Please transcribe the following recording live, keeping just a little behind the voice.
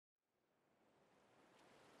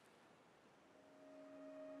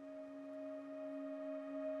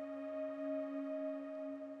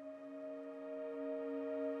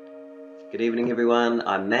Good evening, everyone.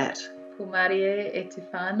 I'm Matt. Ko Marie e te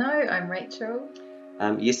whānau, I'm Rachel.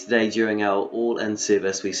 Yesterday, during our all-in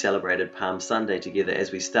service, we celebrated Palm Sunday together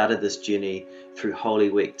as we started this journey through Holy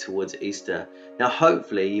Week towards Easter. Now,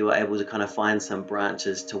 hopefully, you were able to kind of find some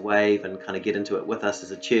branches to wave and kind of get into it with us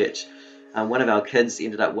as a church. One of our kids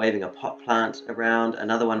ended up waving a pot plant around.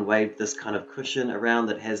 Another one waved this kind of cushion around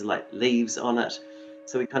that has like leaves on it.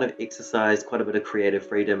 So we kind of exercised quite a bit of creative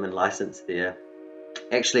freedom and license there.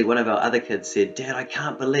 Actually, one of our other kids said, "Dad, I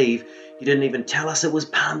can't believe you didn't even tell us it was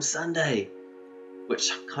Palm Sunday,"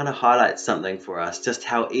 which kind of highlights something for us, just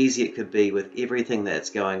how easy it could be with everything that's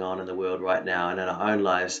going on in the world right now and in our own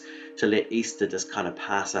lives to let Easter just kind of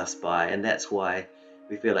pass us by. And that's why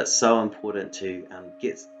we feel it's so important to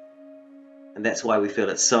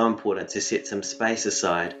set some space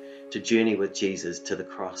aside to journey with Jesus to the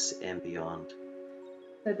cross and beyond.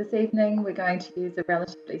 So this evening we're going to use a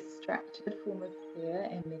relatively structured form of prayer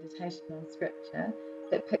and meditation on scripture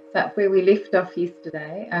that picks up where we left off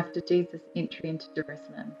yesterday after Jesus' entry into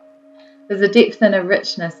Jerusalem. There's a depth and a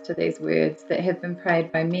richness to these words that have been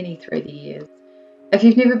prayed by many through the years. If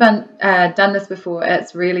you've never done this before,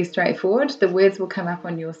 it's really straightforward. The words will come up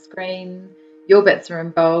on your screen. Your bits are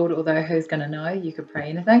in bold, although who's going to know? You could pray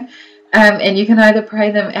anything. And you can either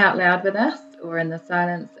pray them out loud with us or in the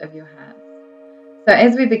silence of your heart. So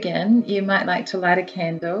as we begin, you might like to light a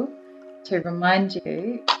candle to remind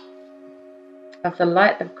you of the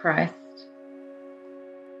light of Christ,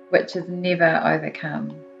 which is never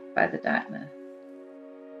overcome by the darkness.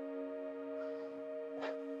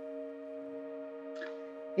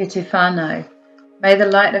 E te whānau, may the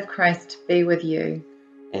light of Christ be with you.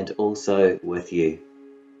 And also with you.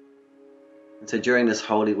 And so during this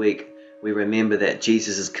Holy Week, we remember that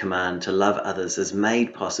Jesus' command to love others is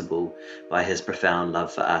made possible by his profound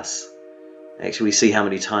love for us. Actually, we see how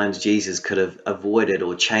many times Jesus could have avoided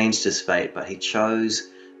or changed his fate, but he chose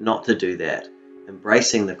not to do that,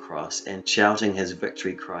 embracing the cross and shouting his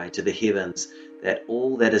victory cry to the heavens that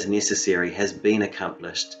all that is necessary has been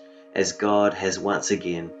accomplished as God has once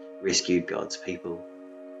again rescued God's people.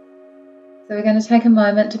 So we're going to take a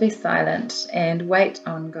moment to be silent and wait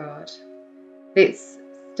on God. Let's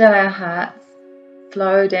still our hearts,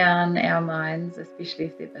 slow down our minds, especially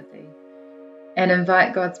if they're busy, and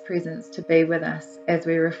invite God's presence to be with us as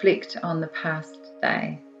we reflect on the past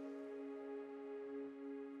day.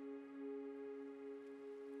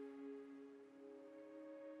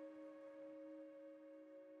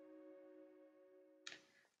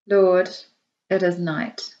 Lord, it is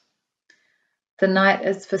night. The night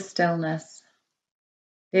is for stillness.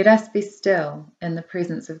 Let us be still in the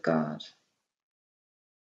presence of God.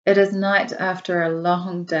 It is night after a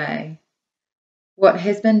long day. What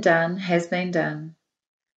has been done has been done.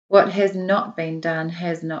 What has not been done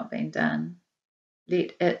has not been done.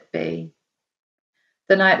 Let it be.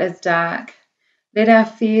 The night is dark. Let our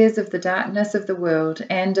fears of the darkness of the world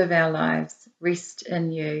and of our lives rest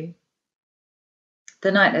in you.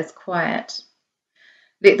 The night is quiet.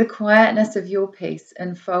 Let the quietness of your peace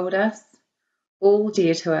enfold us, all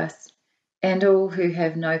dear to us, and all who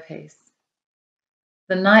have no peace.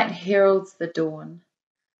 The night heralds the dawn.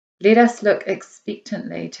 Let us look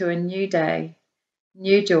expectantly to a new day,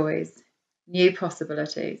 new joys, new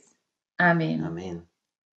possibilities. Amen. Amen.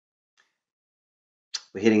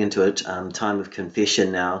 We're heading into a time of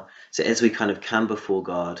confession now. So as we kind of come before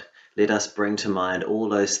God, let us bring to mind all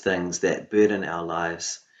those things that burden our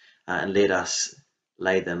lives and let us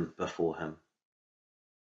lay them before him.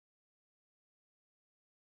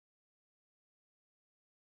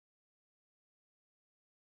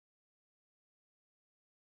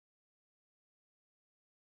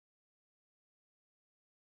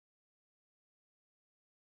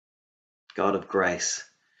 God of grace,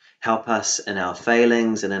 help us in our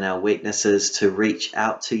failings and in our weaknesses to reach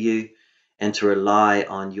out to you and to rely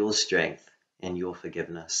on your strength and your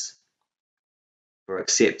forgiveness. For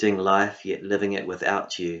accepting life yet living it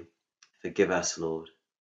without you, forgive us, Lord.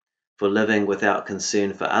 For living without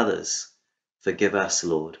concern for others, forgive us,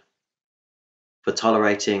 Lord. For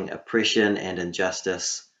tolerating oppression and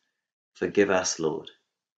injustice, forgive us, Lord.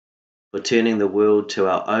 For turning the world to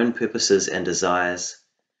our own purposes and desires,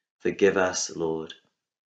 forgive us, Lord.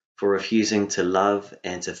 For refusing to love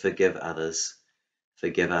and to forgive others,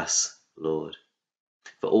 forgive us, Lord.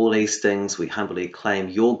 For all these things we humbly claim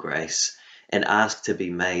your grace and ask to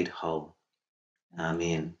be made whole.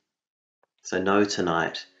 Amen. So know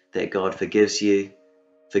tonight that God forgives you,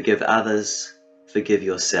 forgive others, forgive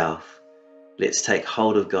yourself. Let's take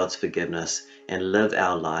hold of God's forgiveness and live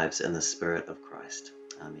our lives in the Spirit of Christ.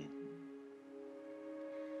 Amen.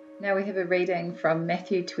 Now we have a reading from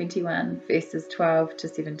Matthew 21, verses 12 to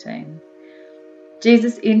 17.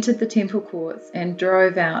 Jesus entered the temple courts and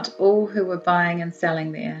drove out all who were buying and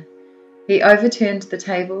selling there. He overturned the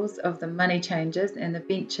tables of the money changers and the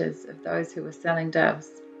benches of those who were selling doves.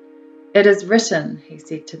 "It is written," he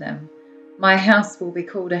said to them, "My house will be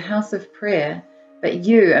called a house of prayer, but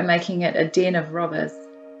you are making it a den of robbers."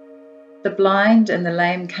 The blind and the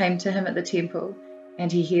lame came to him at the temple,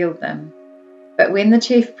 and he healed them. But when the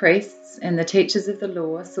chief priests and the teachers of the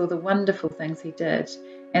law saw the wonderful things he did,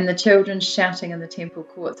 and the children shouting in the temple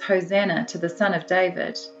courts, "Hosanna to the Son of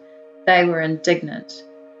David," they were indignant.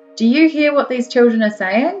 "Do you hear what these children are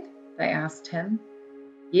saying?" they asked him.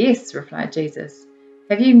 "Yes," replied Jesus.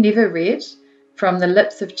 "Have you never read? From the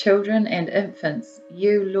lips of children and infants,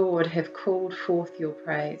 you, Lord, have called forth your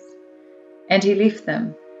praise." And he left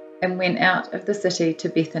them and went out of the city to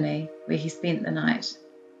Bethany, where he spent the night.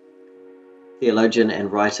 Theologian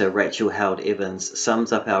and writer Rachel Held Evans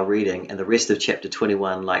sums up our reading and the rest of chapter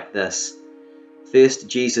 21 like this. First,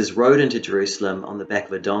 Jesus rode into Jerusalem on the back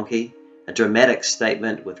of a donkey, a dramatic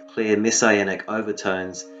statement with clear messianic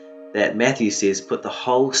overtones that Matthew says put the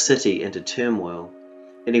whole city into turmoil.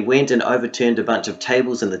 Then he went and overturned a bunch of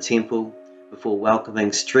tables in the temple before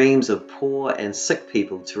welcoming streams of poor and sick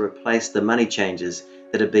people to replace the money changers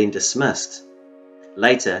that had been dismissed.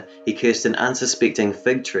 Later, he cursed an unsuspecting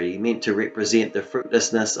fig tree meant to represent the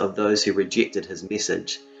fruitlessness of those who rejected his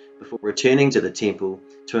message, before returning to the temple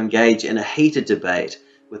to engage in a heated debate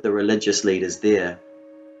with the religious leaders there.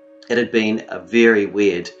 It had been a very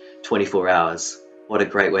weird 24 hours. What a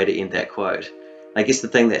great way to end that quote. I guess the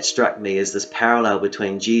thing that struck me is this parallel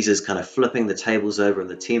between Jesus kind of flipping the tables over in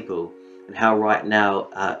the temple and how right now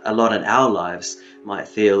a lot in our lives might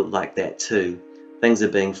feel like that too. Things are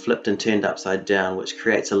being flipped and turned upside down, which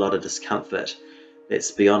creates a lot of discomfort.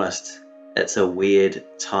 Let's be honest, it's a weird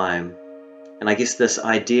time. And I guess this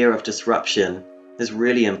idea of disruption is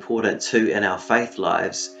really important too in our faith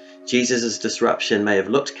lives. Jesus' disruption may have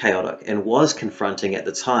looked chaotic and was confronting at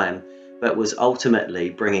the time, but was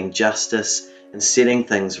ultimately bringing justice and setting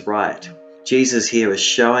things right. Jesus here is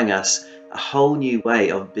showing us a whole new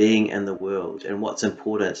way of being in the world and what's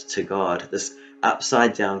important to God, this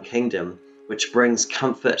upside down kingdom which brings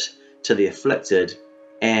comfort to the afflicted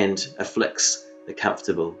and afflicts the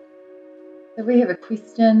comfortable. So we have a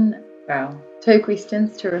question, two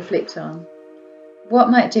questions to reflect on. What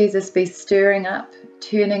might Jesus be stirring up,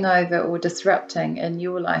 turning over, or disrupting in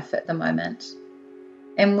your life at the moment?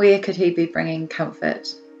 And where could he be bringing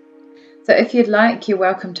comfort? So if you'd like, you're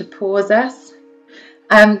welcome to pause us,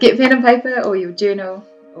 get pen and paper or your journal,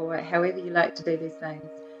 or however you like to do these things.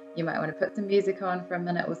 You might want to put some music on for a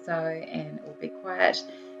minute or so or be quiet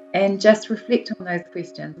and just reflect on those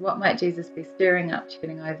questions. What might Jesus be stirring up,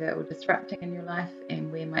 turning over, or disrupting in your life,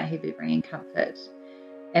 and where might he be bringing comfort?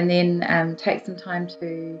 And then take some time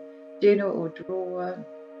to journal or draw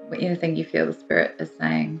anything you feel the Spirit is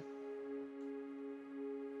saying.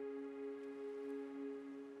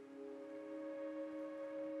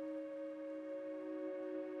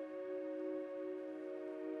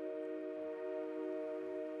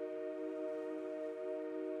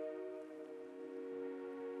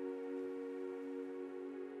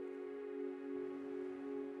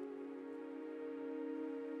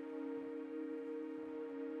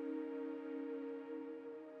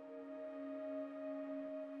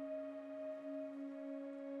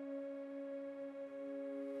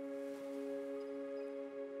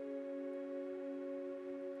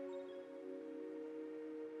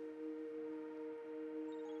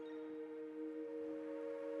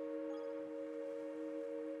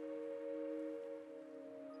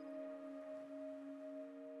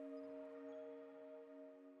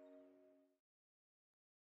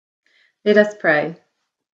 Let us pray.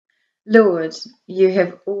 Lord, you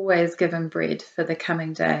have always given bread for the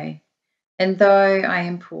coming day, and though I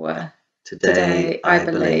am poor, today I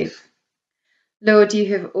believe. Lord,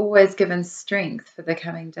 you have always given strength for the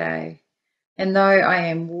coming day, and though I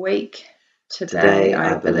am weak, today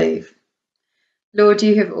I believe. Lord,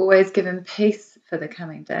 you have always given peace for the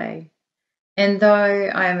coming day, and though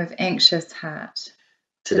I am of anxious heart,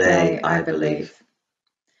 today I believe.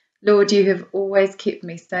 Lord, you have always kept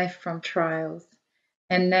me safe from trials,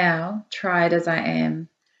 and now, tried as I am,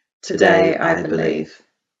 today I believe.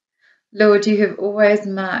 Lord, you have always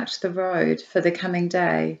marked the road for the coming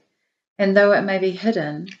day, and though it may be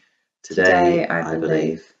hidden, today I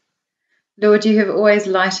believe. Lord, you have always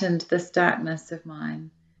lightened this darkness of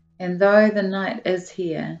mine, and though the night is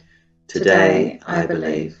here, today I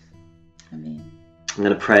believe. Amen. I'm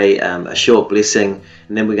going to pray a short blessing,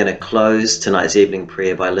 and then we're going to close tonight's evening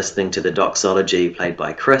prayer by listening to the doxology played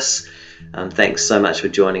by Chris. Thanks so much for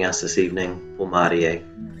joining us this evening. O Marie.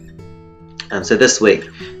 And so this week,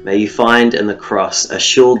 may you find in the cross a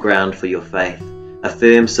sure ground for your faith, a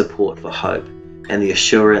firm support for hope, and the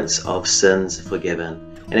assurance of sins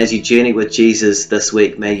forgiven. And as you journey with Jesus this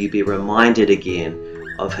week, may you be reminded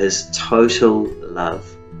again of his total love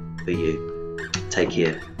for you. Take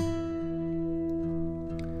care.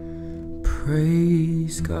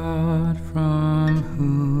 Praise God, from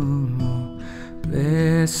whom all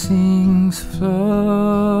blessings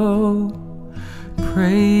flow.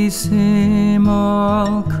 Praise him,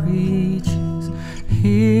 all creatures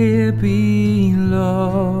here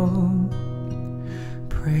below.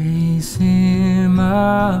 Praise him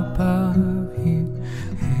above, you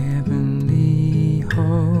heavenly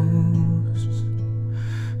hosts.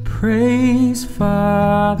 Praise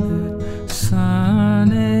Father,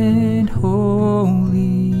 Son, and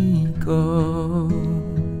Holy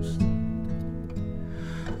Ghost.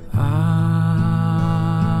 Amen.